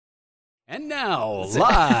And now,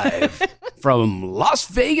 live from Las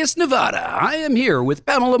Vegas, Nevada, I am here with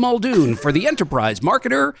Pamela Muldoon for the Enterprise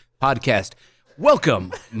Marketer Podcast.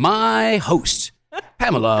 Welcome, my host,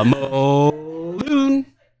 Pamela Muldoon.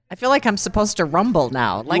 I feel like I'm supposed to rumble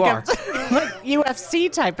now. Like are. like UFC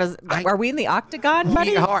type of. Are we in the octagon,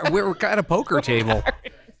 buddy? We are. We're at a poker table.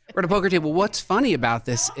 We're at a poker table. What's funny about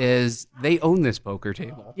this is they own this poker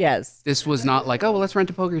table. Yes. This was not like, oh, well, let's rent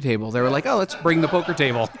a poker table. They were like, oh, let's bring the poker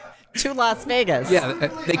table. To Las Vegas. Yeah,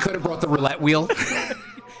 they could have brought the roulette wheel.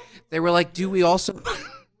 They were like, do we also...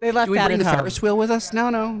 They left Do we that bring at the home. Ferris wheel with us? No,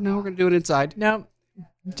 we're going to do it inside. No,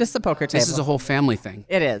 just the poker table. This is a whole family thing.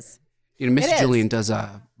 It is. You know, Miss It is. Jillian does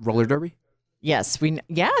a roller derby. Yes,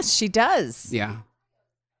 yes, she does. Yeah.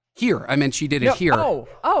 Here. I meant she did it here. Oh,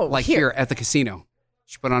 Like here at the casino.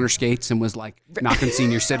 She put on her skates and was like knocking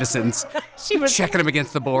senior citizens, She was checking them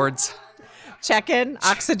against the boards. checking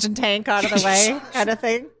oxygen tank out of the way, kind of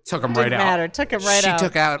thing. Took them Didn't right matter. out. Took him right She out.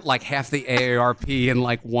 took out like half the AARP in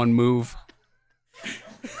like one move.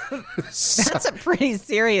 That's a pretty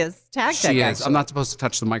serious tactic. She is. actually. I'm not supposed to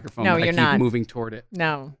touch the microphone, No, but I you're keep not. moving toward it.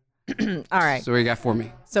 No. All right. So what you got for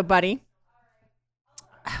me? So, buddy,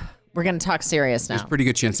 we're going to talk serious now. There's a pretty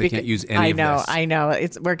good chance they can't use any of this. I know.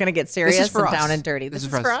 We're going to get serious for and us. down and dirty. This is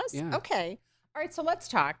for us? Yeah. Okay. All right, so let's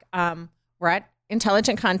talk. We're at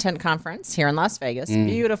Intelligent Content Conference here in Las Vegas.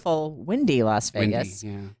 Beautiful, windy Las Vegas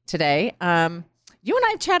Windy, yeah. today. You and I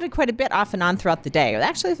have chatted quite a bit off and on throughout the day,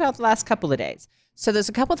 actually throughout the last couple of days. So there's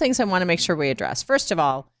a couple things I want to make sure we address. First of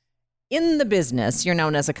all, in the business, you're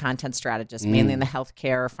known as a content strategist, mainly in the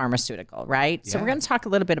healthcare or pharmaceutical, right? So Yeah. we're going to talk a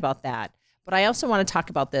little bit about that. But I also want to talk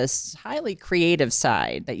about this highly creative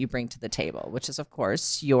side that you bring to the table, which is, of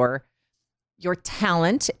course, your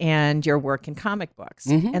talent and your work in comic books.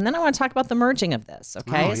 And then I want to talk about the merging of this,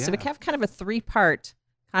 okay? Oh, So we yeah. have kind of a three-part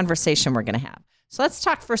conversation we're going to have. So let's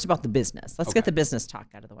talk first about the business. Let's get the business talk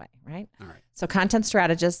out of the way, right? All right. So content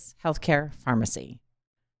strategists, healthcare, pharmacy.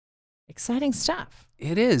 Exciting stuff.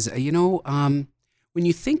 It is. You know, when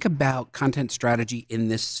you think about content strategy in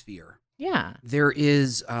this sphere, Yeah,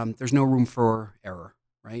 there's no room for error,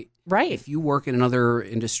 right? right. If you work in another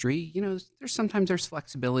industry, you know, there's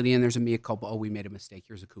flexibility and there's a mea culpa. Oh, we made a mistake.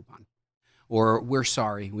 Here's a coupon. Or we're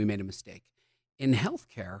sorry, we made a mistake. In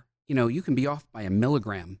healthcare, you know, you can be off by a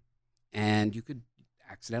milligram and you could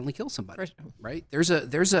accidentally kill somebody, right? There's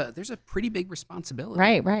a pretty big responsibility.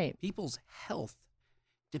 Right. People's health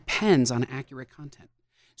depends on accurate content.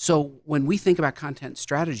 So when we think about content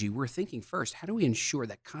strategy, we're thinking first, how do we ensure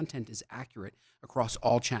that content is accurate across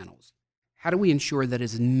all channels? How do we ensure that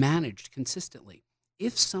it's managed consistently?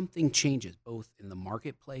 If something changes, both in the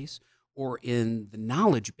marketplace or in the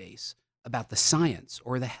knowledge base about the science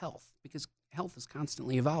or the health, because health is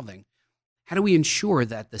constantly evolving, how do we ensure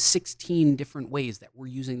that the 16 different ways that we're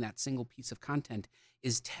using that single piece of content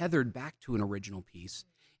is tethered back to an original piece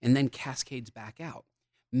and then cascades back out?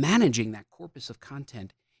 Managing that corpus of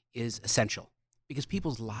content is essential because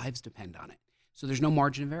people's lives depend on it. So there's no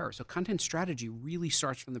margin of error. So content strategy really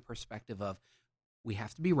starts from the perspective of we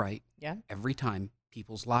have to be right every time.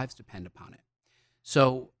 People's lives depend upon it.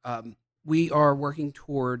 So we are working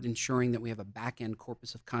toward ensuring that we have a back-end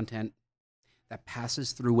corpus of content that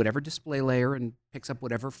passes through whatever display layer and picks up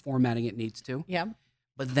whatever formatting it needs to, Yeah.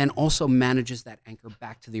 but then also manages that anchor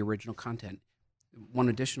back to the original content. One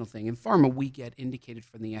additional thing, in pharma, we get indicated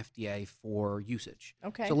from the FDA for usage.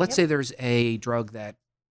 Okay. So let's say there's a drug that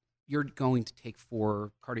you're going to take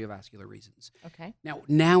for cardiovascular reasons. Okay.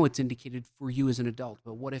 Now it's indicated for you as an adult,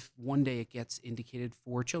 but what if one day it gets indicated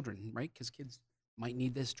for children, right? Because kids might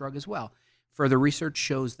need this drug as well. Further research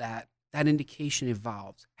shows that that indication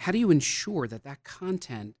evolves. How do you ensure that that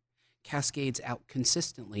content cascades out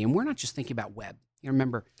consistently? And we're not just thinking about web. You know,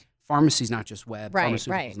 remember, pharmacy is not just web. Right,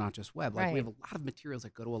 Pharmaceutical right. is not just web. Like Right. we have a lot of materials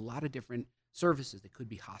that go to a lot of different services. It could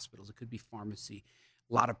be hospitals. It could be pharmacy.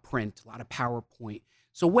 A lot of print. A lot of PowerPoint.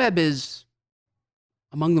 So web is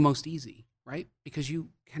among the most easy, right? Because you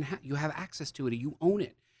have access to it. You own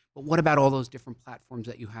it. But what about all those different platforms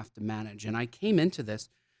that you have to manage? And I came into this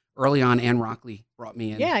early on. Ann Rockley brought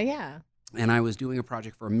me in. Yeah. And I was doing a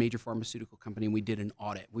project for a major pharmaceutical company, and we did an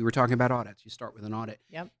audit. We were talking about audits. You start with an audit.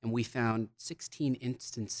 Yep. And we found 16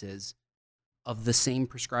 instances of the same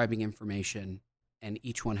prescribing information, and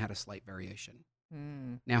each one had a slight variation.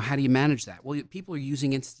 Now, how do you manage that? Well, people are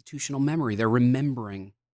using institutional memory. They're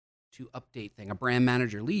remembering to update things. A brand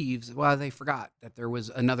manager leaves, well, they forgot that there was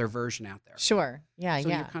another version out there. Sure. Yeah. So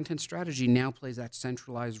yeah. your content strategy now plays that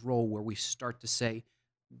centralized role where we start to say,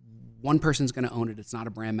 one person's going to own it. It's not a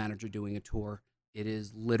brand manager doing a tour. It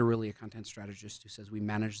is literally a content strategist who says we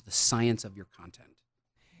manage the science of your content.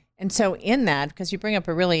 And so in that, because you bring up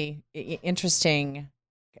a really interesting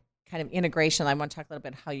kind of integration, I want to talk a little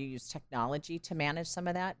bit how you use technology to manage some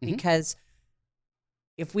of that, because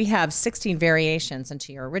if we have 16 variations, and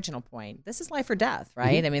to your original point, this is life or death,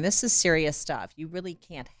 right? I mean, this is serious stuff. You really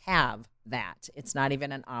can't have that. It's not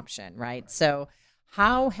even an option, right? So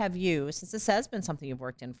how have you, since this has been something you've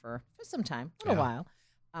worked in for some time, a little while,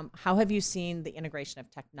 how have you seen the integration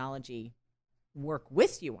of technology work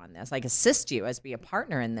with you on this, like assist you as be a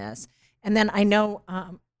partner in this? And then I know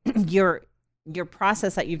your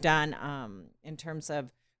process that you've done in terms of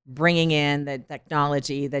bringing in the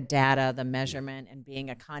technology, the data, the measurement, and being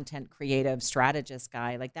a content creative strategist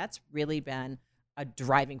guy, like that's really been a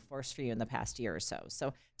driving force for you in the past year or so.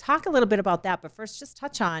 So talk a little bit about that, but first just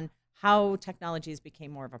touch on how technologies became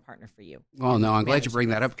more of a partner for you. Well, no, I'm glad you bring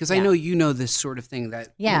that up, because I know you know this sort of thing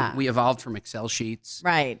that we evolved from Excel sheets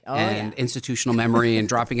and institutional memory and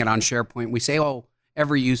dropping it on SharePoint. We say, oh,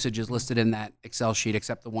 every usage is listed in that Excel sheet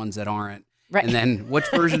except the ones that aren't. Right. And then which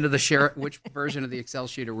version of the Excel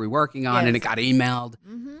sheet are we working on? Yes. And it got emailed.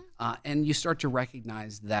 And you start to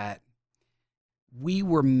recognize that we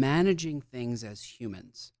were managing things as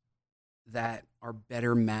humans that are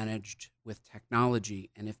better managed with technology.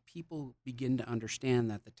 And if people begin to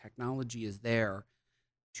understand that the technology is there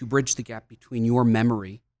to bridge the gap between your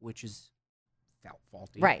memory, which is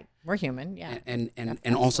faulty. Right. We're human. Yeah. And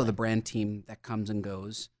also the brand team that comes and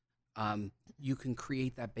goes. You can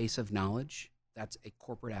create that base of knowledge. That's a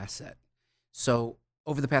corporate asset. So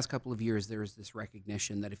over the past couple of years, there is this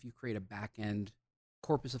recognition that if you create a back-end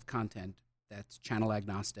corpus of content that's channel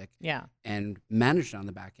agnostic and managed on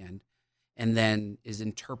the back end, and then is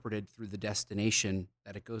interpreted through the destination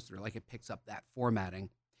that it goes through, like it picks up that formatting,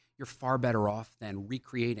 you're far better off than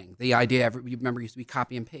recreating. The idea, you remember, used to be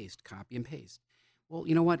copy and paste. Well,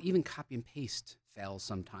 you know what? Even copy and paste fails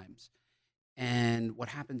sometimes. And what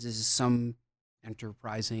happens is some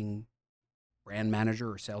enterprising brand manager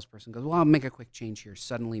or salesperson goes, well, I'll make a quick change here.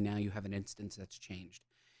 Suddenly now you have an instance that's changed.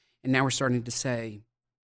 And now we're starting to say,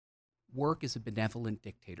 work is a benevolent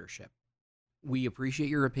dictatorship. We appreciate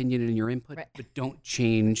your opinion and your input, but don't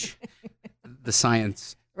change the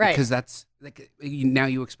science. Right. Because that's, now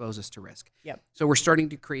you expose us to risk. Yep. So we're starting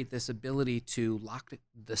to create this ability to lock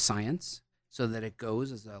the science so that it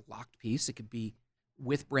goes as a locked piece. It could be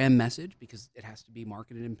with brand message because it has to be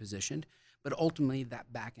marketed and positioned. But ultimately,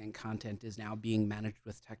 that back-end content is now being managed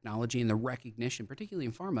with technology, and the recognition, particularly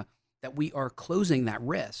in pharma, that we are closing that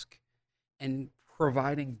risk and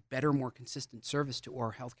providing better, more consistent service to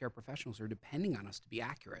our healthcare professionals who are depending on us to be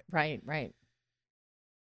accurate. Right, right.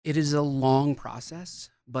 It is a long process,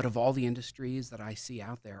 but of all the industries that I see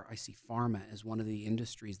out there, I see pharma as one of the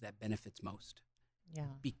industries that benefits most. Yeah.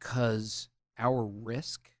 Because our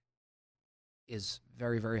risk is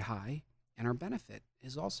very, very high, and our benefit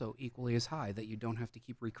is also equally as high, that you don't have to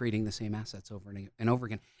keep recreating the same assets over and over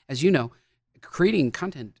again. As you know, creating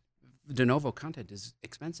content, de novo content, is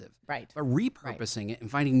expensive. Right. But repurposing it and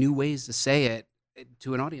finding new ways to say it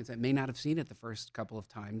to an audience that may not have seen it the first couple of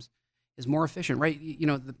times is more efficient, right? You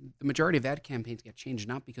know, the majority of ad campaigns get changed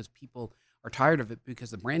not because people are tired of it, because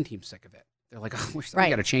the brand team's sick of it. They're like, oh, we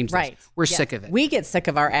got to change this. We're sick of it. We get sick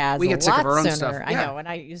of our ads. We get sick of our own stuff. I know. When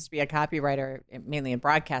I used to be a copywriter, mainly in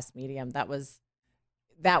broadcast medium, that was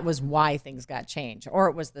why things got changed. Or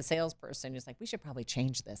it was the salesperson who's like, we should probably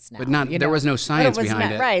change this now. But there was no science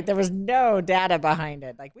behind it. Right. There was no data behind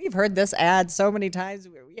it. Like, we've heard this ad so many times.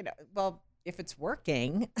 Well, if it's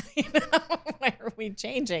working, why are we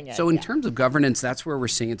changing it? So in terms of governance, that's where we're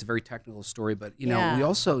seeing it's a very technical story. But, we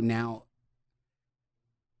also now,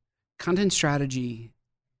 content strategy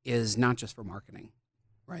is not just for marketing,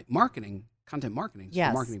 right? Content marketing is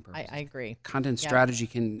for marketing purposes. I agree. Content strategy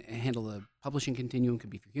can handle the publishing continuum, could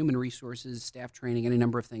be for human resources, staff training, any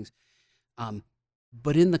number of things.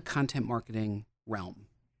 But in the content marketing realm,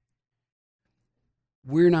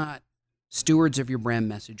 we're not stewards of your brand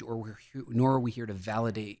message, nor are we here to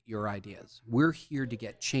validate your ideas. We're here to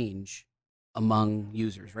get change among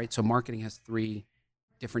users, right? So marketing has three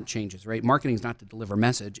different changes, right? Marketing is not to deliver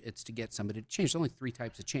message, it's to get somebody to change. There's only three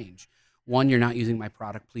types of change. One, you're not using my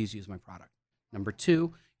product, please use my product. Number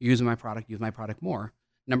two, you're using my product, use my product more.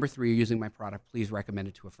 Number three, you're using my product, please recommend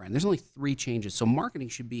it to a friend. There's only three changes. So marketing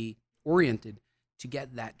should be oriented to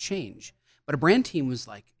get that change. But a brand team was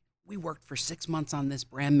like, we worked for 6 months on this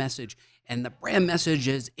brand message, and the brand message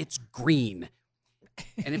is it's green.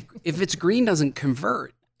 And if it's green doesn't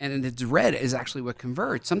convert, and it's red is actually what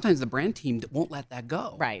converts, sometimes the brand team won't let that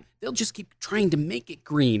go. Right. They'll just keep trying to make it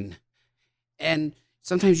green. And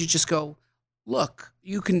sometimes you just go, Look,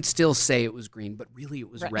 you can still say it was green, but really it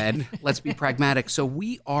was Right. red. Let's be pragmatic. So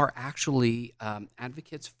we are actually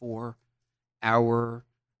advocates for our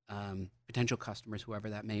potential customers, whoever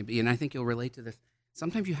that may be. And I think you'll relate to this.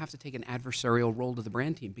 Sometimes you have to take an adversarial role to the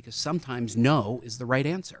brand team because sometimes no is the right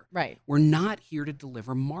answer. Right. We're not here to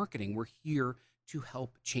deliver marketing. We're here to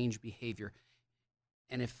help change behavior.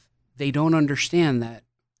 And if they don't understand that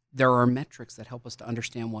there are metrics that help us to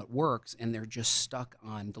understand what works and they're just stuck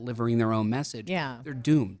on delivering their own message, Yeah. they're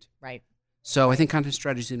doomed. Right. So I think content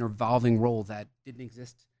strategy is an evolving role that didn't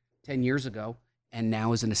exist 10 years ago and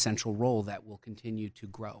now is an essential role that will continue to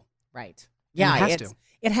grow. Right. And Yeah. it has it's- to.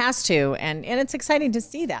 It has to. And it's exciting to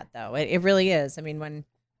see that, though. It really is. I mean, when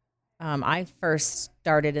I first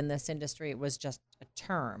started in this industry, it was just a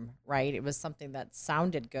term, right? It was something that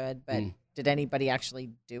sounded good, but did anybody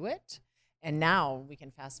actually do it? And now we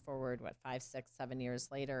can fast forward, 5, 6, 7 years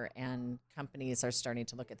later, and companies are starting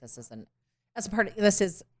to look at this as a part of this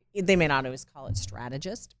is, they may not always call it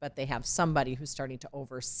strategist, but they have somebody who's starting to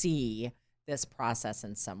oversee this process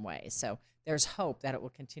in some way. So there's hope that it will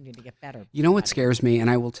continue to get better. You know what scares me? And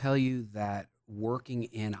I will tell you that working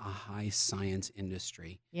in a high science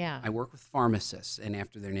industry, Yeah. I work with pharmacists, and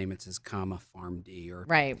after their name it says comma PharmD or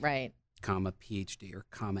Right. comma PhD or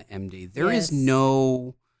comma MD. There is Yes.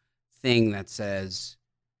 no thing that says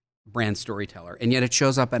brand storyteller, and yet it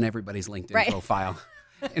shows up on everybody's LinkedIn Right. profile.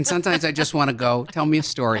 And sometimes I just want to go, tell me a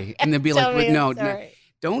story. And they'll be Tell like, me a no, story.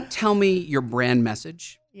 don't tell me your brand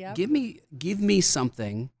message. Yep. Give me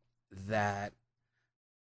something that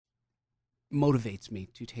motivates me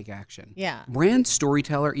to take action. Yeah. Brand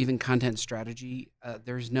storyteller, even content strategy,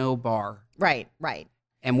 there's no bar. Right.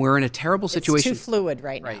 And we're in a terrible situation. It's too fluid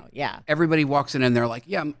right Right. now. Yeah. Everybody walks in and they're like,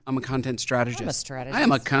 yeah, I'm a content strategist. I'm a strategist. I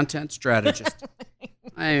am a content strategist.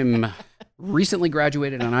 I'm recently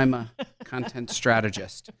graduated and I'm a content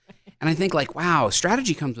strategist. And I think like, wow,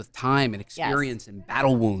 strategy comes with time and experience and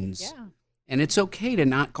battle wounds. Yeah. And it's okay to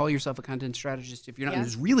not call yourself a content strategist if you're not. Yeah. And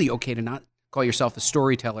it's really okay to not call yourself a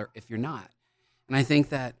storyteller if you're not. And I think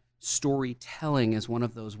that storytelling is one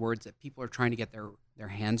of those words that people are trying to get their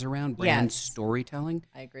hands around, brand Yes. storytelling.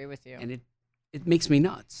 I agree with you. And it makes me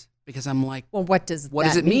nuts because I'm like, Well, what does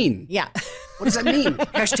it mean? Yeah. what does that mean?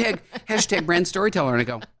 hashtag brand storyteller. And I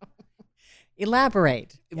go,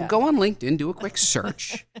 Elaborate. Yeah. go on LinkedIn, do a quick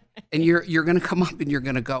search, and you're going to come up and you're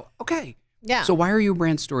going to go, okay, Yeah. so why are you a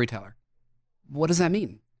brand storyteller? What does that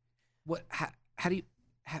mean? How do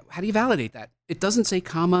you validate that? It doesn't say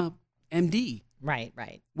comma MD,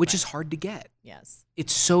 Right. which is hard to get. Yes.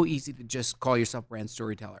 It's so easy to just call yourself brand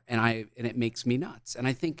storyteller, and it makes me nuts. And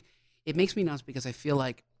I think it makes me nuts because I feel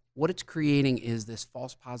like what it's creating is this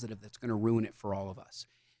false positive that's going to ruin it for all of us.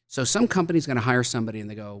 So some company's going to hire somebody and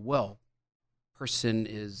they go, well, person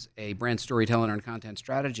is a brand storyteller and content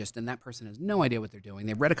strategist, and that person has no idea what they're doing.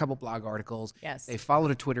 They've read a couple blog articles. Yes. They followed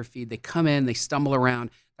a Twitter feed. They come in, they stumble around.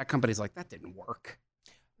 That company's like, that didn't work.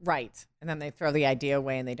 Right. And then they throw the idea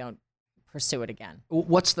away and they don't pursue it again.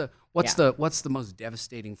 What's the most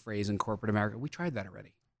devastating phrase in corporate America? We tried that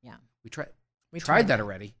already. Yeah. We tried that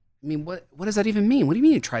already. I mean, what does that even mean? What do you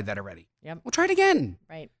mean you tried that already? Yep. Well, try it again.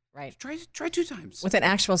 Right. Try 2 times. With an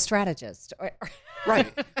actual strategist.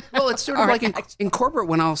 Right. Well, it's sort of like in corporate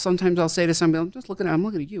when sometimes I'll say to somebody, I'm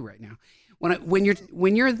looking at you right now. When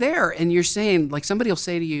you're there and you're saying, like, somebody will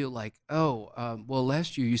say to you like, well,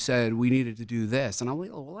 last year you said we needed to do this, and I'm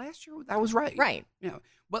like, well, last year that was right. Right.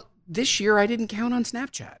 But this year I didn't count on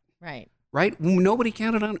Snapchat. Right. Right. Nobody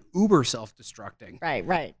counted on Uber self-destructing.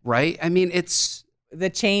 Right. Right. I mean, it's The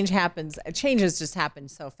changes just happen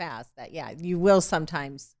so fast that, yeah, you will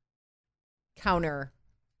sometimes counteract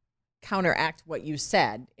what you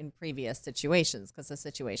said in previous situations because the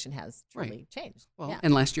situation has truly changed. well, Yeah.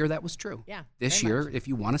 and last year that was true. Yeah. This very year, much. if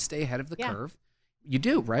you want to stay ahead of the Yeah. curve, you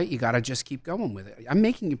do, right? You got to just keep going with it. I'm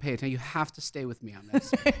making you pay attention. You have to stay with me on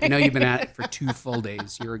this. I know you've been at it for 2 full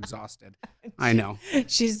days. You're exhausted. I know.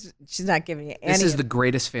 She's not giving you any. This is the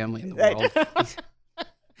greatest family in the world.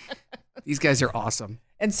 These guys are awesome.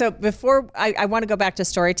 And so before I want to go back to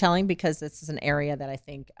storytelling because this is an area that I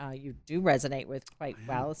think you do resonate with quite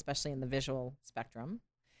well, especially in the visual spectrum.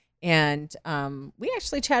 And we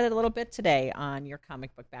actually chatted a little bit today on your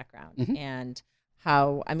comic book background and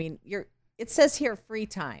how, I mean, it says here free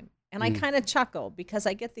time. And I kind of chuckle because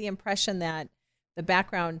I get the impression that the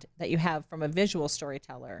background that you have from a visual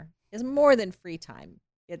storyteller is more than free time.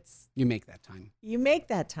 You make that time. You make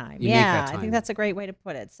that time. You make that I time. think that's a great way to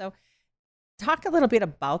put it. So talk a little bit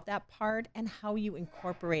about that part and how you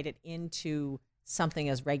incorporate it into something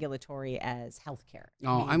as regulatory as healthcare.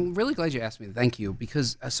 Oh, I'm really glad you asked me. Thank you.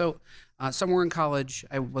 Because somewhere in college,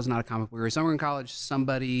 I was not a comic book writer. Somewhere in college,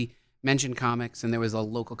 somebody mentioned comics, and there was a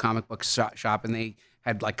local comic book shop, and they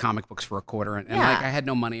had like comic books for $0.25. And Yeah. like I had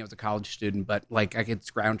no money. I was a college student, but like I could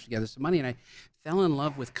scrounge together some money, and I fell in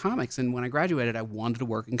love with comics. And when I graduated, I wanted to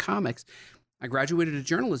work in comics. I graduated a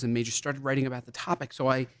journalism major, started writing about the topic. So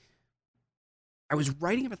I was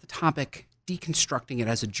writing about the topic, deconstructing it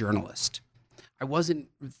as a journalist. I wasn't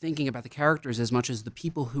thinking about the characters as much as the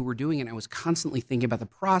people who were doing it. I was constantly thinking about the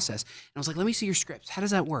process. And I was like, let me see your scripts. How does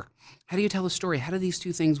that work? How do you tell a story? How do these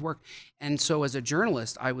two things work? And so as a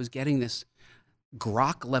journalist, I was getting this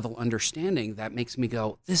grok level understanding that makes me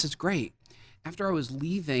go, this is great. After I was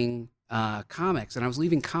leaving comics, and I was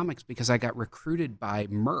leaving comics because I got recruited by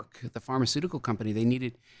Merck, the pharmaceutical company. They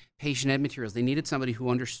needed patient ed materials. They needed somebody who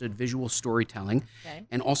understood visual storytelling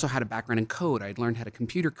and also had a background in code. I'd learned how to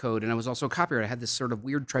computer code, and I was also a copywriter. I had this sort of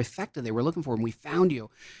weird trifecta they were looking for, and we found you.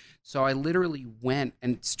 So I literally went,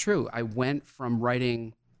 and it's true, I went from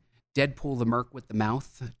writing Deadpool the Merc with the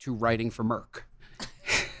mouth to writing for Merck.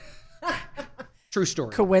 True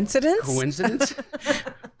story. Coincidence? Coincidence?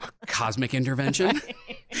 Cosmic intervention?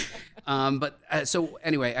 So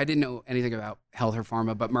anyway, I didn't know anything about health or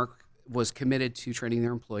pharma, but Merck was committed to training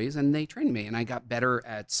their employees, and they trained me, and I got better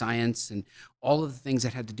at science and all of the things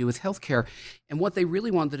that had to do with healthcare. And what they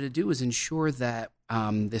really wanted to do was ensure that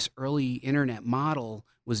this early internet model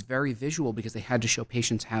was very visual, because they had to show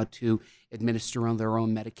patients how to administer on their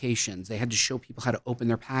own medications. They had to show people how to open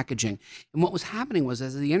their packaging. And what was happening was,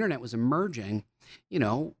 as the internet was emerging,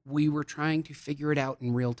 we were trying to figure it out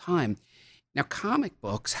in real time. Now, comic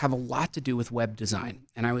books have a lot to do with web design,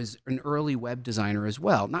 and I was an early web designer as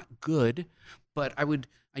well. Not good, but I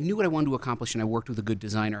knew what I wanted to accomplish, and I worked with a good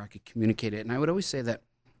designer. I could communicate it, and I would always say that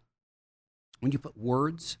when you put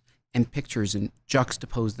words and pictures and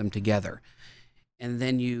juxtapose them together, and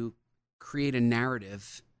then you create a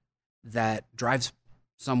narrative that drives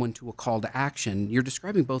someone to a call to action, you're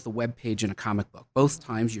describing both a web page and a comic book. Both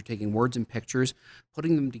times you're taking words and pictures,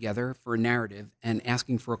 putting them together for a narrative, and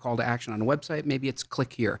asking for a call to action. On a website, maybe it's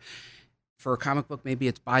click here. For a comic book, maybe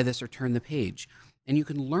it's buy this or turn the page. And you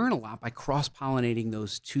can learn a lot by cross-pollinating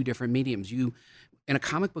those two different mediums. In a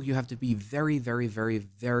comic book, you have to be very, very, very,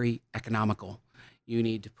 very economical. You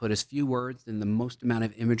need to put as few words and the most amount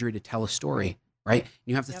of imagery to tell a story, right?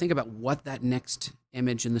 You have to think about what that next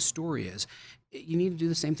image in the story is. You need to do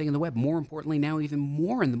the same thing in the web. More importantly, now even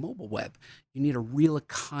more in the mobile web, you need a real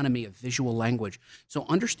economy of visual language. So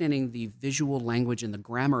understanding the visual language and the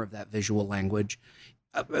grammar of that visual language,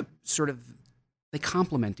 they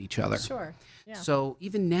complement each other. Sure. Yeah. So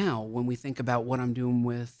even now, when we think about what I'm doing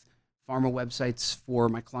with pharma websites for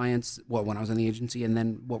my clients, when I was in the agency, and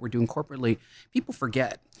then what we're doing corporately, people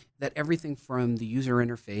forget that everything from the user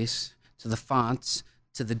interface to the fonts,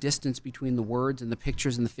 to the distance between the words and the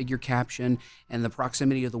pictures and the figure caption and the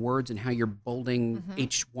proximity of the words and how you're bolding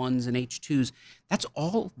H1s and H2s, that's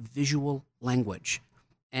all visual language.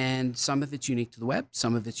 And some of it's unique to the web,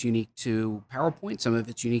 some of it's unique to PowerPoint, some of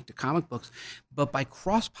it's unique to comic books. But by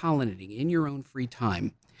cross-pollinating in your own free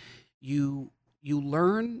time, you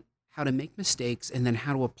learn how to make mistakes and then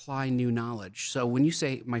how to apply new knowledge. So when you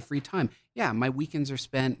say my free time, yeah, my weekends are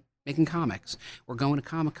spent making comics or going to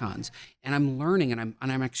Comic-Cons, and I'm learning and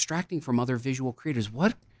I'm extracting from other visual creators.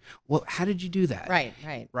 How did you do that?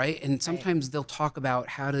 Right. And sometimes they'll talk about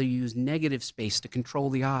how to use negative space to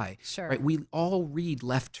control the eye. Sure. Right. We all read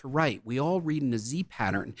left to right. We all read in a Z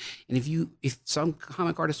pattern. And if some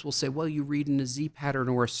comic artists will say, well, you read in a Z pattern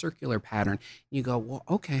or a circular pattern, and you go, well,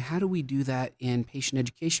 okay, how do we do that in patient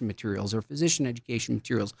education materials or physician education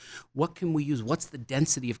materials? What can we use? What's the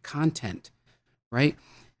density of content? Right.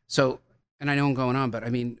 So, and I know I'm going on, but I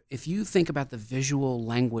mean, if you think about the visual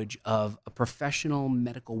language of a professional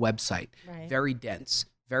medical website, very dense,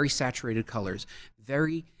 very saturated colors,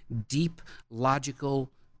 very deep, logical,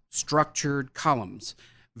 structured columns,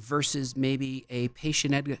 versus maybe a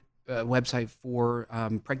patient ed website for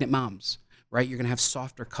pregnant moms, right? You're going to have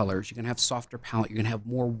softer colors. You're going to have softer palette. You're going to have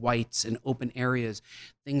more whites and open areas.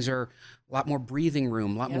 Things are a lot more breathing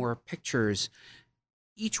room, a lot more pictures.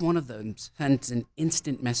 Each one of them sends an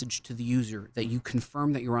instant message to the user that you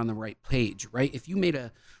confirm that you're on the right page, right? If you made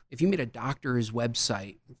a doctor's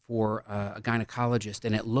website for a gynecologist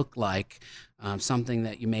and it looked like something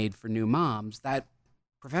that you made for new moms, that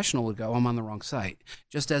professional would go, I'm on the wrong site.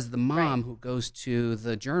 Just as the mom who goes to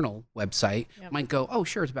the journal website might go, oh,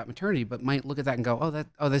 sure, it's about maternity, but might look at that and go,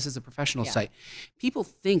 this is a professional site. People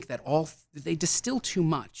think that they distill too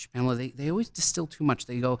much, Pamela. They always distill too much.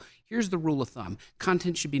 They go, here's the rule of thumb.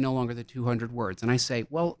 Content should be no longer than 200 words. And I say,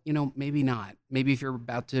 well, maybe not. Maybe if you're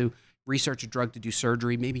about to research a drug to do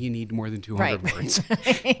surgery, maybe you need more than 200 words,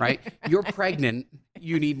 right? You're pregnant.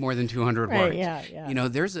 you need more than 200 Right, words. yeah. You know,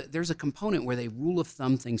 there's a component where they rule of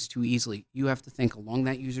thumb things too easily. You have to think along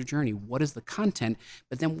that user journey. What is the content?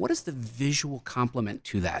 But then what is the visual complement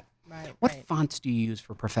to that? Right. What fonts do you use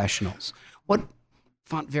for professionals? What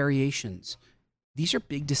font variations? These are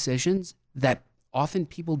big decisions that often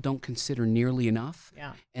people don't consider nearly enough.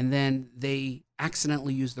 Yeah. And then they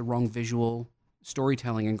accidentally use the wrong visual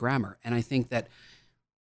storytelling and grammar. And I think that,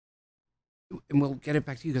 and we'll get it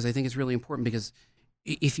back to you because I think it's really important, because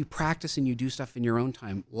if you practice and you do stuff in your own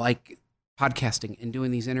time, like podcasting and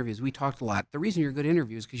doing these interviews, we talked a lot. The reason you're good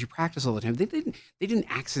interviews is because you practice all the time. They didn't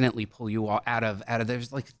accidentally pull you all out of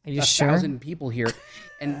there's like Are you 1,000 people here,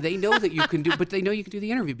 and they know that you can do, but they know you can do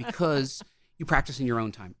the interview because you practice in your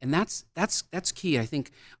own time, and that's key. I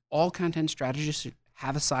think all content strategists should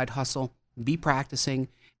have a side hustle, be practicing,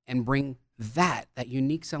 and bring that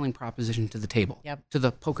unique selling proposition to the table, to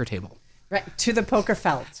the poker table. Right, to the poker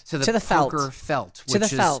felt. To the felt. poker felt. To the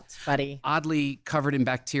which is felt, buddy. oddly covered in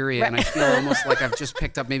bacteria, and I feel almost like I've just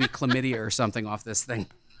picked up maybe chlamydia or something off this thing.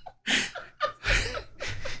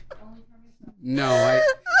 No,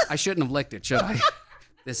 I shouldn't have licked it, should I?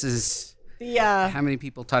 This is how many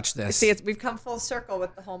people touch this? See, we've come full circle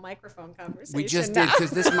with the whole microphone conversation. We just did,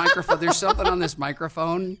 because this microphone. There's something on this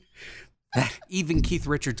microphone that even Keith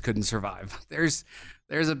Richards couldn't survive. There's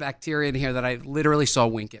a bacteria in here that I literally saw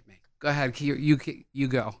wink at me. Go ahead, you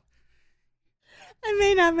go. I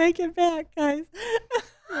may not make it back, guys.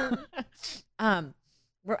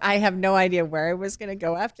 I have no idea where I was going to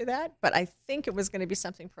go after that, but I think it was going to be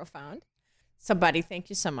something profound. So, buddy, thank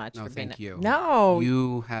you so much. No, for being thank you. No,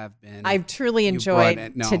 You have been. I've truly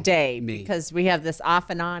enjoyed today me. because we have this off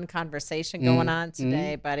and on conversation going on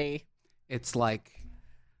today, buddy. It's like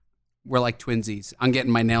we're like twinsies. I'm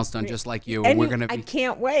getting my nails done just like you, And we're gonna be. I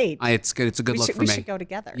can't wait. It's good. It's a good look for me. We should go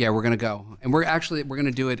together. Yeah, we're gonna go, and we're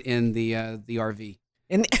gonna do it in the RV.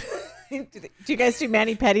 Do you guys do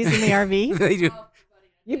mani-pedis in the RV? They do.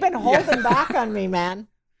 You've been holding back on me, man.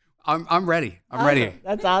 I'm ready. I'm Awesome. ready.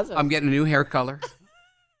 That's awesome. I'm getting a new hair color.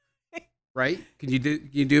 Right? Can you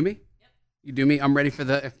do me? Yep. You do me? I'm ready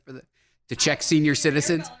to check senior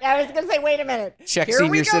citizens. Yeah, I was going to say, wait a minute. Check Here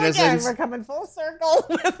senior we go citizens. Again. We're coming full circle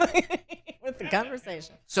with the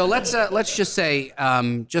conversation. So let's just say,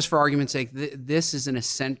 just for argument's sake, this is an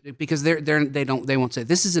essential, because they won't say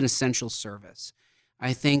this is an essential service.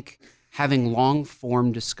 I think having long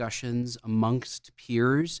form discussions amongst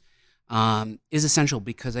peers is essential,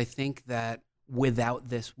 because I think that without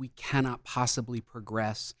this, we cannot possibly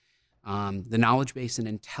progress the knowledge base and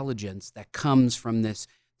intelligence that comes from this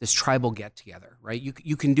tribal get together, right?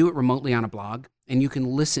 You can do it remotely on a blog, and you can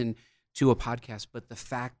listen to a podcast, but the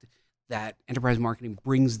fact that enterprise marketing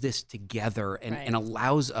brings this together and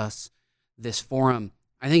allows us this forum,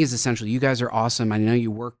 I think is essential. You guys are awesome. I know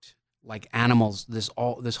you worked like animals this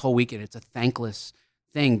whole weekend. It's a thankless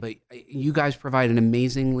thing, but you guys provide an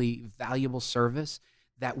amazingly valuable service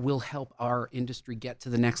that will help our industry get to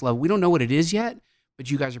the next level. We don't know what it is yet,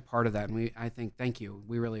 but you guys are part of that, and I think, thank you.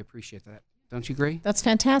 We really appreciate that. Don't you agree? That's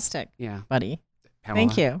fantastic. Yeah. Buddy. Pamela.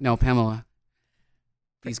 Thank you. No, Pamela.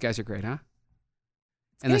 These guys are great, huh?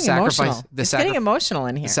 It's getting emotional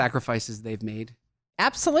in here. The sacrifices they've made.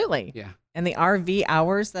 Absolutely. Yeah. And the RV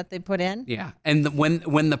hours that they put in. Yeah. And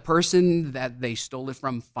when the person that they stole it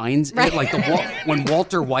from finds it, like when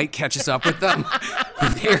Walter White catches up with them,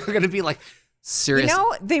 they're going to be like, serious. You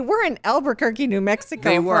know, they were in Albuquerque, New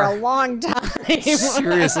Mexico for a long time.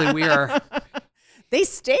 Seriously, we are. They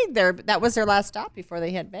stayed there, but that was their last stop before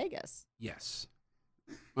they hit Vegas. Yes.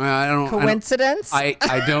 I don't. Coincidence? I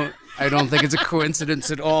don't think it's a coincidence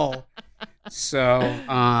at all. So,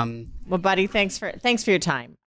 well, buddy, thanks for your time.